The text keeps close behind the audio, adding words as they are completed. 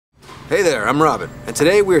Hey there, I'm Robin, and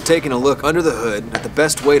today we are taking a look under the hood at the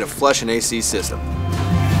best way to flush an AC system.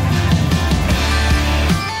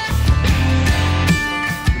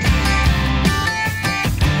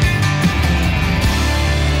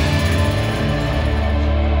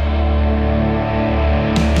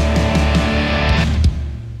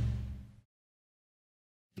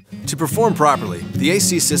 To perform properly, the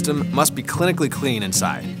AC system must be clinically clean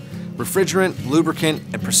inside. Refrigerant, lubricant,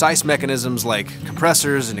 and precise mechanisms like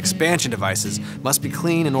compressors and expansion devices must be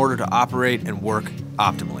clean in order to operate and work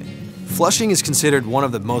optimally. Flushing is considered one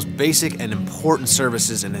of the most basic and important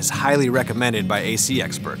services and is highly recommended by AC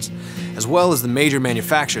experts, as well as the major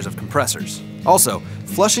manufacturers of compressors. Also,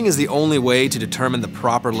 flushing is the only way to determine the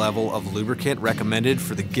proper level of lubricant recommended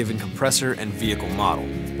for the given compressor and vehicle model.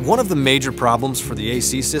 One of the major problems for the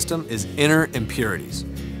AC system is inner impurities.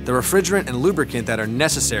 The refrigerant and lubricant that are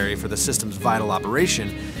necessary for the system's vital operation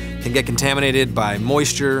can get contaminated by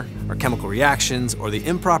moisture or chemical reactions or the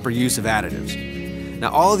improper use of additives. Now,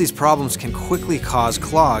 all of these problems can quickly cause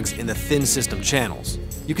clogs in the thin system channels.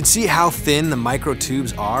 You can see how thin the micro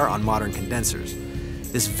tubes are on modern condensers.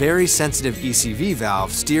 This very sensitive ECV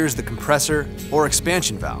valve steers the compressor or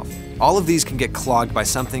expansion valve. All of these can get clogged by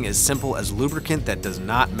something as simple as lubricant that does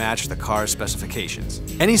not match the car's specifications.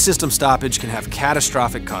 Any system stoppage can have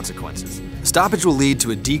catastrophic consequences. Stoppage will lead to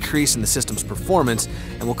a decrease in the system's performance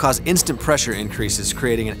and will cause instant pressure increases,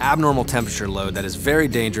 creating an abnormal temperature load that is very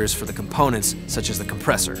dangerous for the components such as the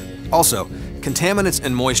compressor. Also, contaminants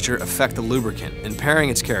and moisture affect the lubricant, impairing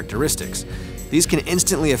its characteristics. These can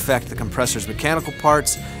instantly affect the compressor's mechanical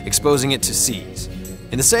parts, exposing it to seize.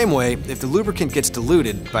 In the same way, if the lubricant gets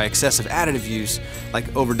diluted by excessive additive use, like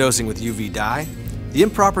overdosing with UV dye, the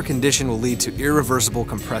improper condition will lead to irreversible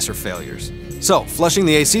compressor failures. So, flushing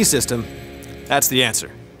the AC system, that's the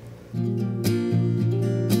answer.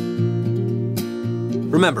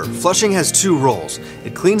 Remember, flushing has two roles.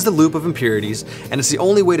 It cleans the loop of impurities, and it's the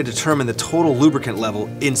only way to determine the total lubricant level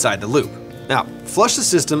inside the loop. Now, flush the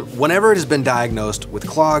system whenever it has been diagnosed with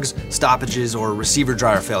clogs, stoppages, or receiver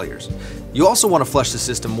dryer failures. You also want to flush the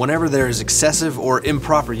system whenever there is excessive or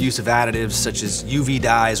improper use of additives such as UV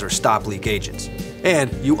dyes or stop leak agents.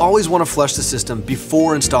 And you always want to flush the system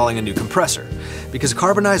before installing a new compressor, because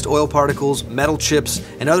carbonized oil particles, metal chips,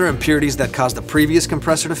 and other impurities that caused the previous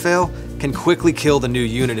compressor to fail can quickly kill the new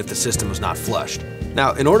unit if the system was not flushed.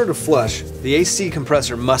 Now, in order to flush, the AC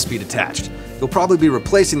compressor must be detached. You'll probably be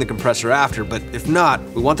replacing the compressor after, but if not,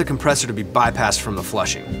 we want the compressor to be bypassed from the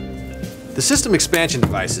flushing. The system expansion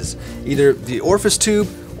devices, either the orifice tube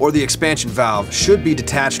or the expansion valve, should be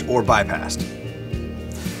detached or bypassed.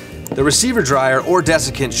 The receiver dryer or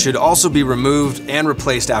desiccant should also be removed and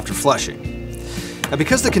replaced after flushing. Now,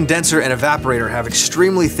 because the condenser and evaporator have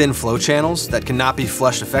extremely thin flow channels that cannot be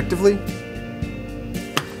flushed effectively,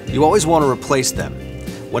 you always want to replace them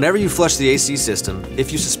whenever you flush the AC system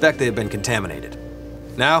if you suspect they have been contaminated.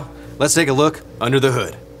 Now, let's take a look under the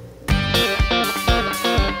hood.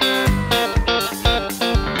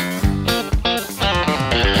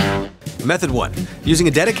 Method 1. Using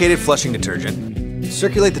a dedicated flushing detergent,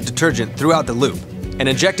 circulate the detergent throughout the loop and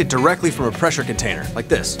inject it directly from a pressure container, like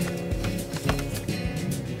this.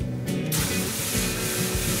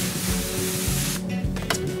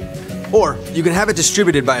 Or you can have it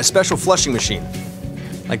distributed by a special flushing machine,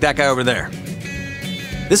 like that guy over there.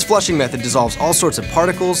 This flushing method dissolves all sorts of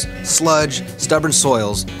particles, sludge, stubborn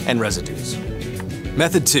soils, and residues.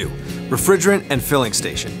 Method 2. Refrigerant and filling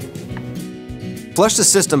station. Flush the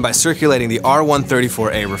system by circulating the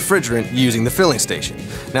R134A refrigerant using the filling station.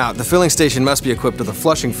 Now, the filling station must be equipped with a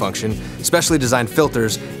flushing function, specially designed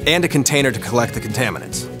filters, and a container to collect the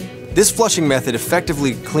contaminants. This flushing method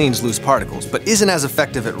effectively cleans loose particles, but isn't as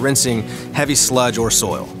effective at rinsing heavy sludge or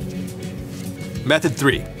soil. Method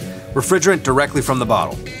 3. Refrigerant directly from the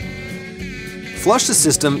bottle. Flush the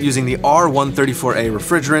system using the R134A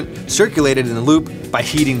refrigerant circulated in the loop by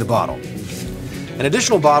heating the bottle. An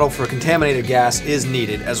additional bottle for contaminated gas is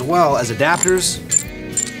needed, as well as adapters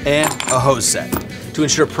and a hose set to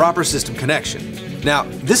ensure proper system connection. Now,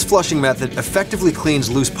 this flushing method effectively cleans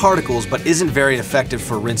loose particles but isn't very effective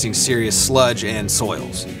for rinsing serious sludge and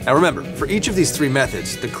soils. Now remember, for each of these three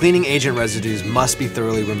methods, the cleaning agent residues must be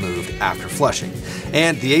thoroughly removed after flushing,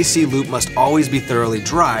 and the AC loop must always be thoroughly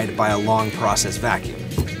dried by a long process vacuum.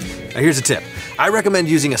 Now here's a tip. I recommend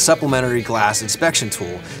using a supplementary glass inspection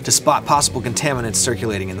tool to spot possible contaminants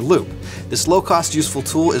circulating in the loop. This low-cost useful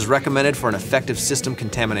tool is recommended for an effective system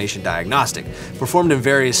contamination diagnostic, performed in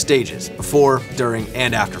various stages, before, during,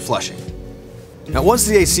 and after flushing. Now, once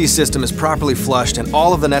the AC system is properly flushed and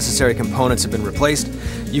all of the necessary components have been replaced,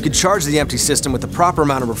 you can charge the empty system with the proper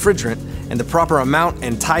amount of refrigerant and the proper amount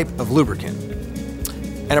and type of lubricant.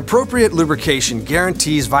 An appropriate lubrication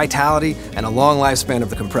guarantees vitality and a long lifespan of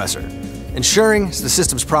the compressor, ensuring the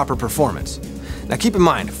system's proper performance. Now keep in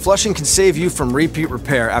mind, flushing can save you from repeat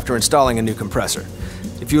repair after installing a new compressor.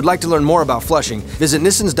 If you would like to learn more about flushing, visit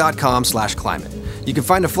nissens.com/climate. You can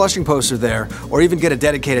find a flushing poster there, or even get a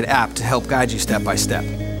dedicated app to help guide you step by step.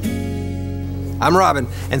 I'm Robin,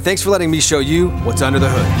 and thanks for letting me show you what's under the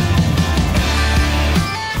hood.